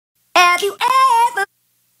Have you ever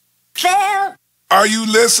felt? Are you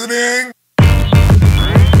listening?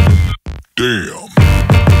 Damn.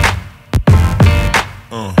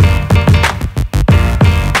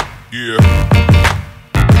 Yeah.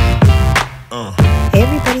 Hey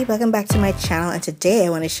everybody, welcome back to my channel, and today I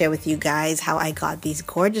want to share with you guys how I got these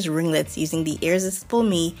gorgeous ringlets using the Irresistible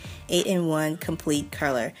Me 8-in-1 Complete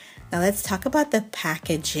Curler. Now let's talk about the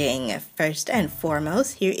packaging. First and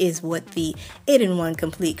foremost, here is what the 8-in-1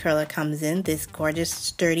 Complete Curler comes in, this gorgeous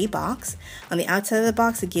sturdy box. On the outside of the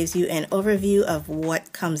box, it gives you an overview of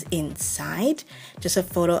what comes inside, just a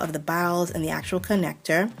photo of the barrels and the actual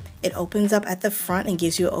connector. It opens up at the front and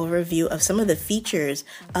gives you an overview of some of the features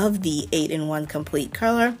of the 8-in-1 Complete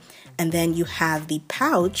Curler. And then you have the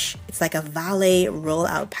pouch. It's like a valet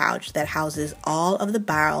rollout pouch that houses all of the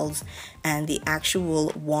barrels and the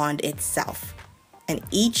actual wand itself. And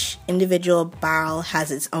each individual barrel has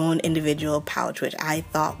its own individual pouch, which I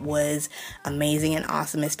thought was amazing and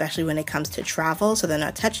awesome, especially when it comes to travel. So they're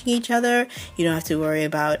not touching each other. You don't have to worry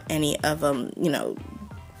about any of them,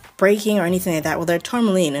 breaking or anything like that. Well, they're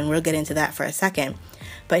tourmaline, and we'll get into that for a second.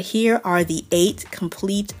 But here are the 8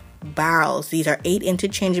 complete barrels. These are 8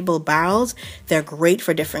 interchangeable barrels. They're great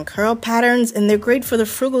for different curl patterns, and they're great for the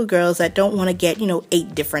frugal girls that don't want to get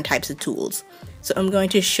 8 different types of tools. So I'm going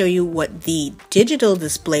to show you what the digital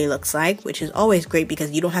display looks like, which is always great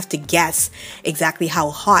because you don't have to guess exactly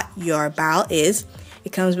how hot your barrel is.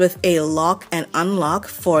 It comes with a lock and unlock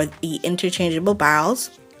for the interchangeable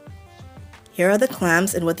barrels. Here are the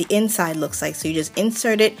clamps and what the inside looks like. So you just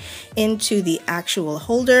insert it into the actual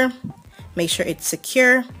holder, make sure it's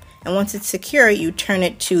secure. And once it's secure, you turn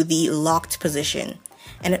it to the locked position.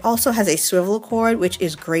 And it also has a swivel cord, which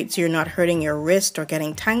is great so you're not hurting your wrist or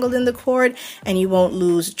getting tangled in the cord, and you won't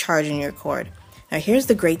lose charge in your cord. Now here's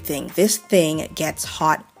the great thing. This thing gets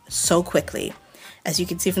hot so quickly. As you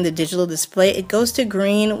can see from the digital display, it goes to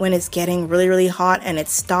green when it's getting really, really hot, and it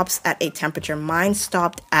stops at a temperature. Mine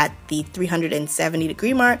stopped at the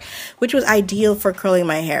 370-degree mark, which was ideal for curling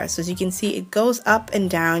my hair. So as you can see, it goes up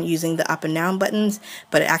and down using the up and down buttons,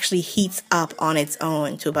 but it actually heats up on its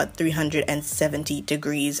own to about 370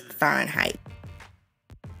 degrees Fahrenheit.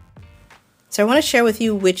 So I want to share with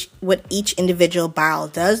you what each individual barrel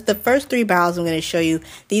does. The first 3 barrels I'm going to show you,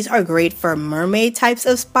 these are great for mermaid types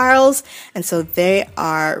of spirals, and so they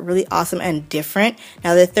are really awesome and different.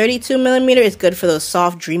 Now the 32mm is good for those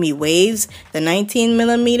soft dreamy waves. The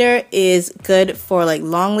 19mm is good for like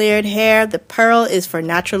long layered hair. The pearl is for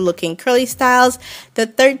natural looking curly styles. The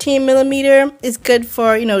 13mm is good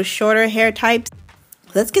for shorter hair types.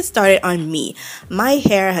 Let's get started on me. My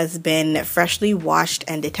hair has been freshly washed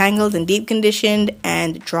and detangled and deep conditioned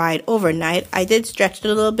and dried overnight. I did stretch it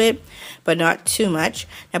a little bit, but not too much.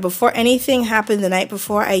 Now, before anything happened the night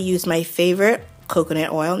before, I used my favorite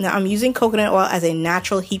coconut oil. Now, I'm using coconut oil as a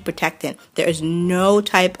natural heat protectant. There is no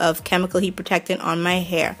type of chemical heat protectant on my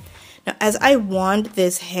hair. Now, as I wand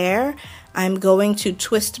this hair, I'm going to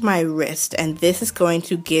twist my wrist, and this is going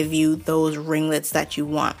to give you those ringlets that you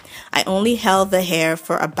want. I only held the hair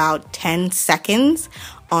for about 10 seconds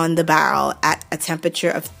on the barrel at a temperature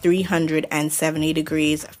of 370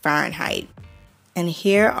 degrees Fahrenheit. And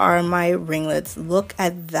here are my ringlets. Look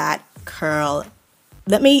at that curl.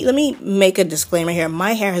 Let me make a disclaimer here.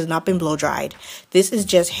 My hair has not been blow dried. This is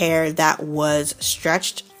just hair that was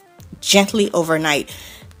stretched gently overnight.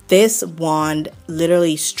 This wand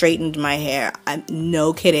literally straightened my hair. I'm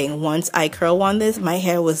no kidding. Once I curl wand this, my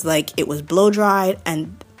hair was like it was blow dried,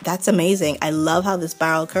 and that's amazing. I love how this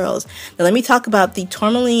barrel curls. Now let me talk about the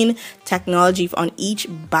tourmaline technology on each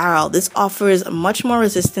barrel. This offers much more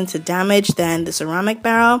resistance to damage than the ceramic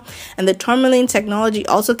barrel, and the tourmaline technology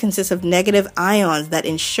also consists of negative ions that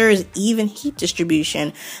ensures even heat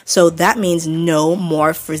distribution. So that means no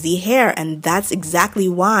more frizzy hair, and that's exactly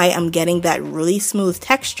why I'm getting that really smooth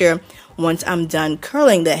texture once I'm done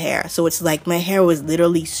curling the hair. So it's like my hair was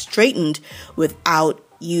literally straightened without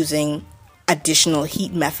using additional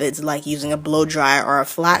heat methods like using a blow dryer or a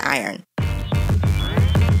flat iron.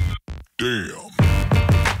 Damn.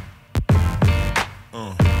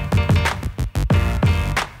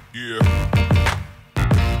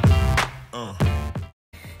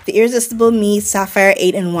 The Irresistible Me Sapphire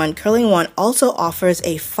 8-in-1 Curling Wand also offers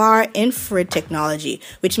a far infrared technology,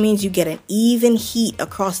 which means you get an even heat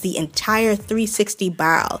across the entire 360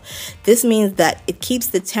 barrel. This means that it keeps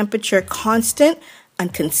the temperature constant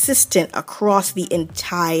and consistent across the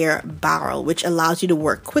entire barrel, which allows you to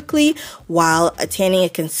work quickly while attaining a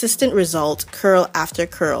consistent result curl after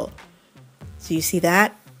curl. So you see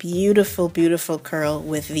that? Beautiful, beautiful curl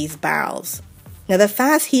with these barrels. Now the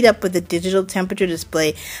fast heat up with the digital temperature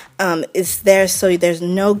display is there so there's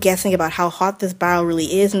no guessing about how hot this barrel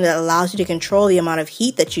really is, and it allows you to control the amount of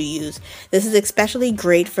heat that you use. This is especially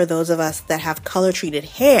great for those of us that have color treated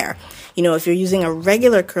hair. You know, if you're using a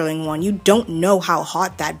regular curling wand, you don't know how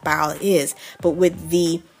hot that barrel is, but with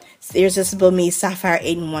the Irresistible Me Sapphire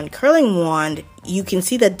 8-in-1 curling wand, you can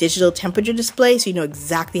see the digital temperature display so you know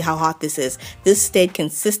exactly how hot this is. This stayed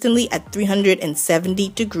consistently at 370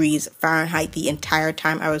 degrees Fahrenheit the entire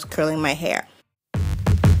time I was curling my hair.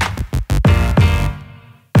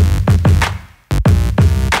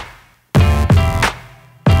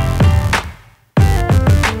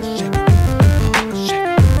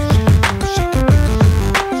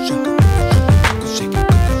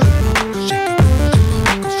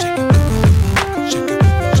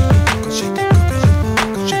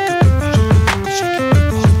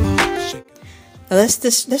 Now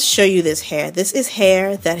let's show you this hair. This is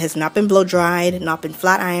hair that has not been blow dried, not been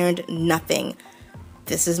flat ironed, nothing.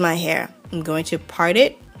 This is my hair. I'm going to part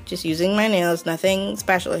it just using my nails, nothing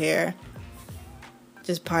special here.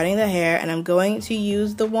 Just parting the hair, and I'm going to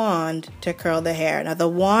use the wand to curl the hair. Now the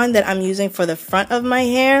wand that I'm using for the front of my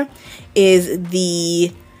hair is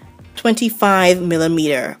the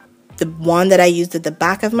 25mm. The one that I used at the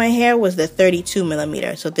back of my hair was the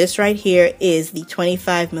 32mm. So this right here is the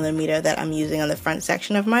 25mm that I'm using on the front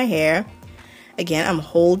section of my hair. Again, I'm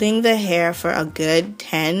holding the hair for a good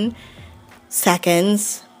 10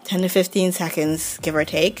 seconds, 10 to 15 seconds, give or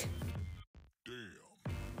take.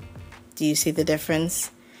 Do you see the difference?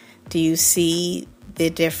 Do you see the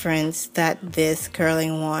difference that this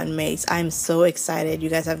curling wand makes? I'm so excited. You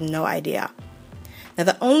guys have no idea. Now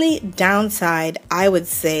the only downside I would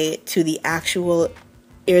say to the actual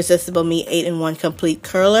Irresistible Me 8-in-1 complete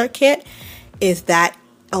curler kit is that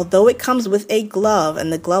although it comes with a glove,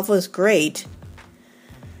 and the glove was great,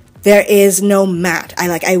 there is no mat.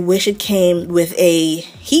 I wish it came with a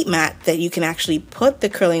heat mat that you can actually put the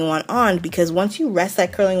curling wand on, because once you rest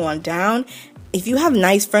that curling wand down, if you have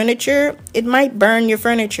nice furniture, it might burn your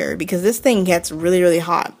furniture because this thing gets really, really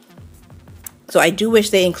hot. So I do wish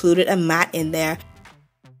they included a mat in there.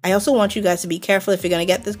 I also want you guys to be careful if you're going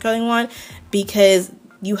to get this curling wand, because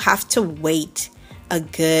you have to wait a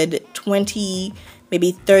good 20,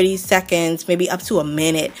 maybe 30 seconds, maybe up to a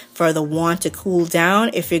minute for the wand to cool down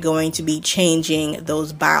if you're going to be changing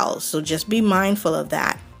those barrels. So just be mindful of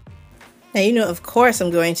that. Now, you know, of course, I'm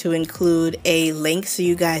going to include a link so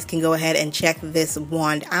you guys can go ahead and check this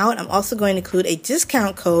wand out. I'm also going to include a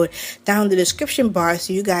discount code down in the description bar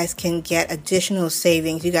so you guys can get additional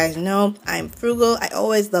savings. You guys know I'm frugal. I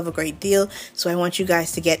always love a great deal. So I want you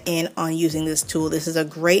guys to get in on using this tool. This is a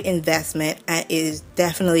great investment, and it is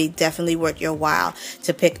definitely worth your while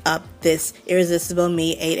to pick up this Irresistible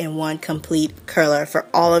Me 8-in-1 complete curler for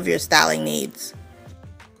all of your styling needs.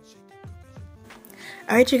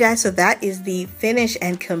 Alright you guys, so that is the finished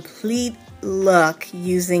and complete look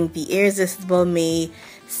using the Irresistible Me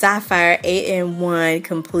Sapphire 8-in-1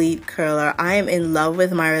 complete curler. I am in love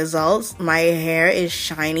with my results. My hair is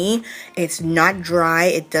shiny. It's not dry.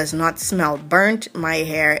 It does not smell burnt. My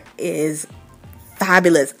hair is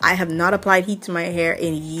fabulous. I have not applied heat to my hair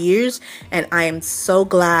in years, and I am so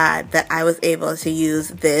glad that I was able to use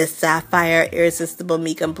this Sapphire Irresistible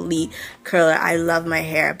Me complete curler. I love my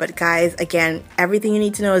hair. But guys, again, everything you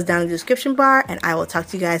need to know is down in the description bar, and I will talk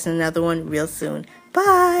to you guys in another one real soon.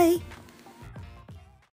 Bye!